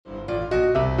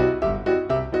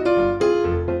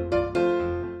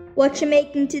What you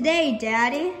making today,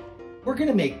 Daddy? We're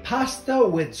gonna make pasta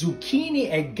with zucchini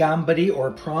and gambari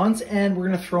or prawns, and we're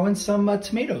gonna throw in some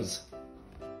tomatoes.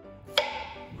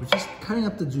 We're just cutting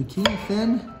up the zucchini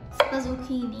thin. The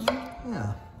zucchini.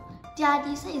 Yeah. Dad, do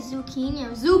you say zucchini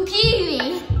or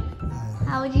zucchini?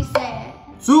 How would you say it?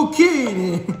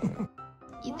 Zucchini!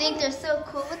 You think they're so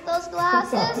cool with those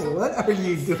glasses? What are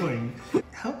you doing?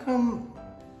 How come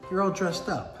you're all dressed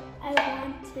up? I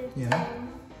want to. Yeah.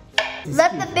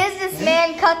 Let the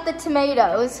businessman cut the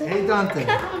tomatoes. Hey, Dante.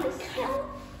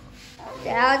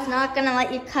 Dad's not gonna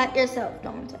let you cut yourself,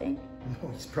 Dante.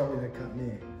 No, he's probably gonna cut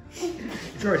me.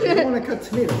 George, you don't want to cut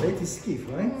tomatoes, right? It's schif,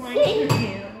 right? Thank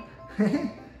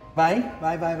you. Bye.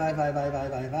 Bye, bye, bye, bye, bye, bye,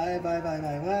 bye, bye, bye, bye,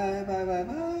 bye, bye, bye, bye,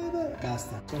 bye.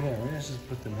 Basta. So here, we're gonna just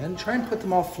put them in. Try and put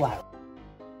them all flat.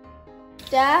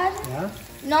 Dad? Yeah?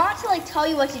 Not to like tell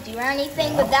you what to do or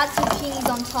anything, but that zucchini's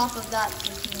on top of that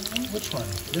zucchini. Which one?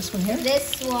 This one here?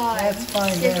 This one. That's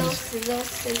fine, Sizzle, then. sizzle,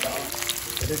 sizzle.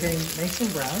 They're going to make some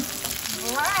brown.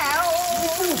 Wow.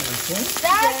 Okay.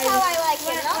 That's how I like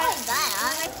it, not like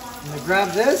that. I'm gonna grab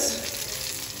this.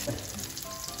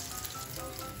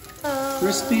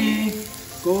 Crispy,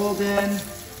 golden.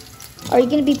 Are you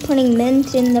gonna be putting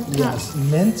mint in the pot? Yes,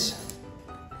 mint.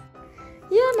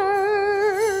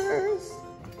 Yummers.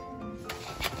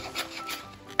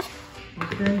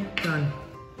 Okay, done.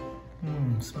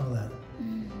 Smell that.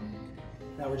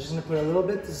 Now we're just gonna put a little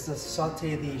bit just to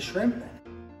saute the shrimp.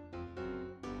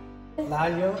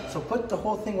 L'aglio. So put the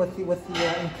whole thing with the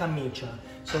incamicia,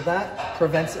 so that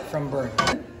prevents it from burning.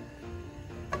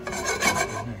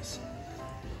 Nice.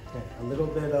 Okay, a little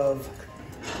bit of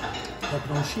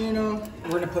peperoncino.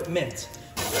 We're gonna put mint.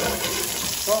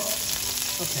 Oh,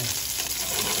 okay.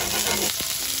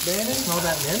 Bene, smell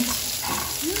that mint.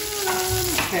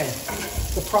 Okay,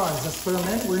 the prawns. Let's put them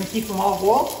in. We're gonna keep them all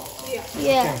whole. Yeah.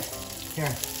 Okay.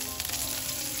 Here.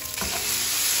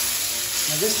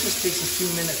 Now this just takes a few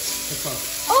minutes to cook.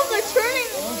 Oh, they're turning.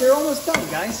 Oh, they're almost done,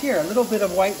 guys. Here, a little bit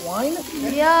of white wine.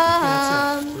 Okay.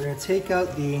 Yum. We're gonna take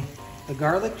out the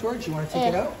garlic, George. You want to take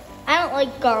it out? I don't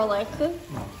like garlic. No.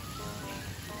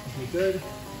 Okay, good.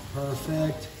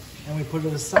 Perfect. And we put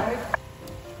it aside.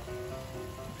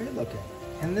 Okay, look at it.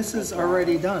 And this is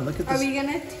already done. Look at this. Are we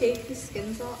gonna take the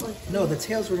skins off? No, the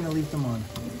tails we're gonna leave them on.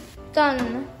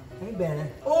 Done. Hey, Bannon.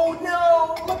 Oh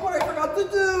no! Look what I forgot to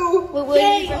do!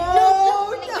 Wait,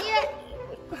 Oh, no.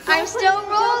 I'm still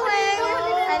rolling.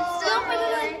 I'm still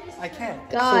rolling. I can't.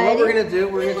 God. So what we're gonna do,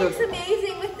 we're It gonna looks do.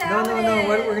 amazing without No. it.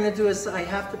 What we're gonna do is I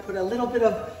have to put a little bit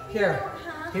of here.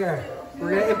 We're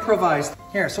gonna improvise.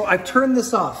 Here. So I've turned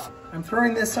this off. I'm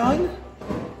throwing this on.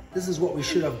 This is what we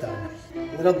should have done.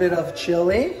 A little bit of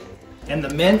chili and the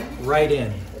mint right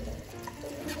in.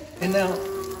 And now,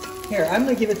 here I'm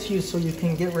gonna give it to you so you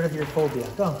can get rid of your phobia.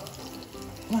 Go.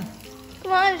 Come on.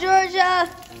 Come on, Georgia.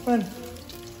 Come on.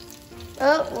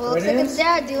 Oh, well, looks like it's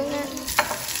Dad doing it.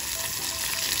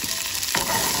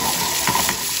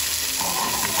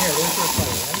 Here, there's your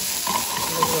fire, right? A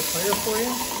little bit of fire for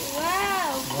you.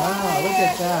 Wow. Wow, look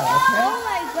at that. Okay. Oh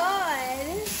my God.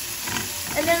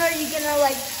 And then are you gonna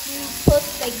like put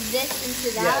like this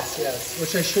into that? Yes.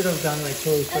 Which I should have done. I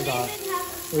totally forgot.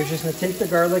 We're just gonna take the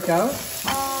garlic out.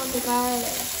 Oh, the garlic.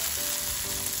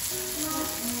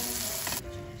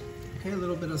 Okay, a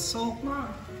little bit of salt.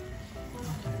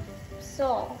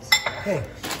 Salt. Okay,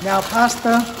 now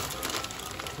pasta.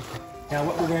 Now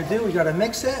what we're gonna do, we gotta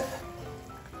mix it.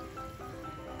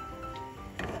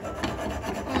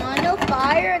 No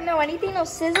fire, no anything, no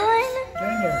sizzling.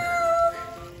 Right here.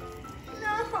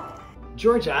 No.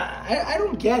 Georgia, I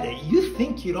don't get it. You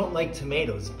think you don't like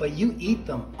tomatoes, but you eat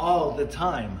them all the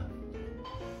time.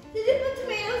 Did you put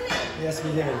tomatoes in? Yes, we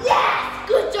did. Yes!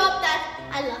 Good job, Dad.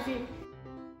 I love you.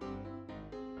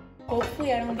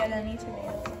 Hopefully I don't get any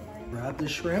tomatoes on mine. Grab the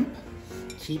shrimp,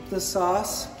 keep the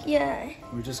sauce. Yeah.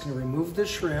 We're just gonna remove the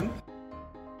shrimp.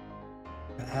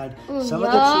 Add Ooh, some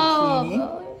of the zucchini.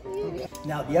 Okay.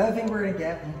 Now the other thing we're gonna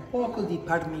get un poco di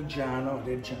parmigiano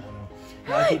reggiano.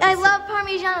 I love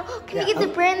Parmigiano. Can you get the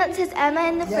brand that says Emma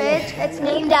in the fridge? It's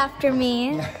named after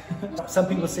me. Yeah. Some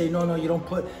people say, no, you don't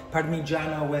put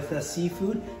Parmigiano with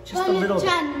seafood. Just a little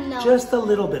bit. Just a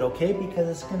little bit, okay? Because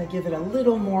it's going to give it a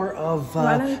little more of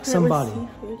some body.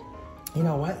 You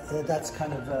know what? That's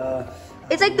kind of...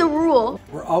 It's like the rule.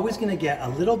 We're always going to get a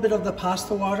little bit of the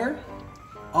pasta water.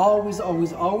 Always,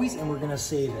 always, always. And we're going to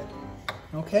save it.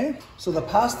 Okay? So the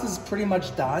pasta's pretty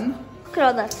much done. Look at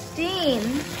all that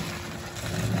steam.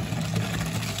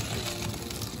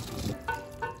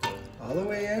 All the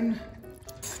way in.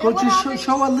 Go just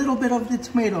show a little bit of the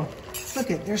tomato. Look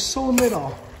at, there's so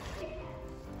little.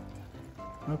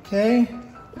 Okay.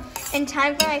 And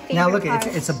time for my favorite Now look, part.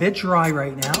 it's a bit dry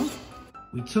right now.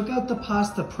 We took out the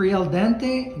pasta pre-al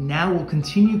dente. Now we'll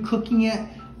continue cooking it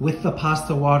with the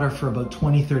pasta water for about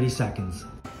 20-30 seconds.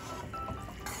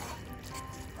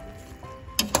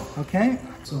 Okay,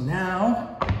 so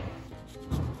now.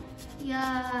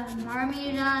 Yeah,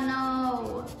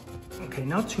 Parmigiano. Okay,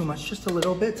 not too much, just a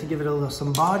little bit to give it a little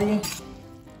some body.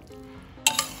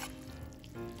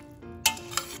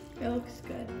 It looks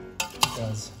good. It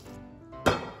does.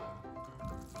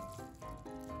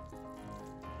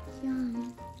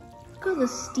 Yum. Look how the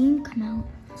steam come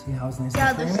out. See how it's nice Yeah,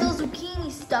 and there's creamy? still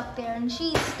zucchini stuck there and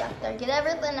cheese stuck there. Get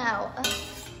everything out.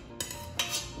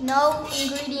 No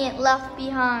ingredient left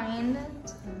behind.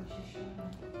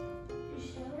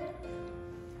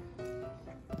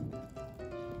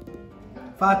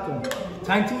 Fatto.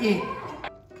 Time to eat.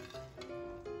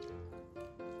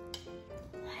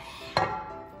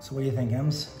 So what do you think,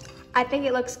 Ems? I think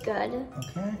it looks good.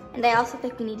 Okay. And I also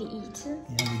think we need to eat.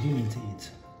 Yeah, we do need to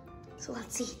eat. So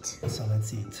let's eat. So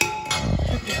let's eat.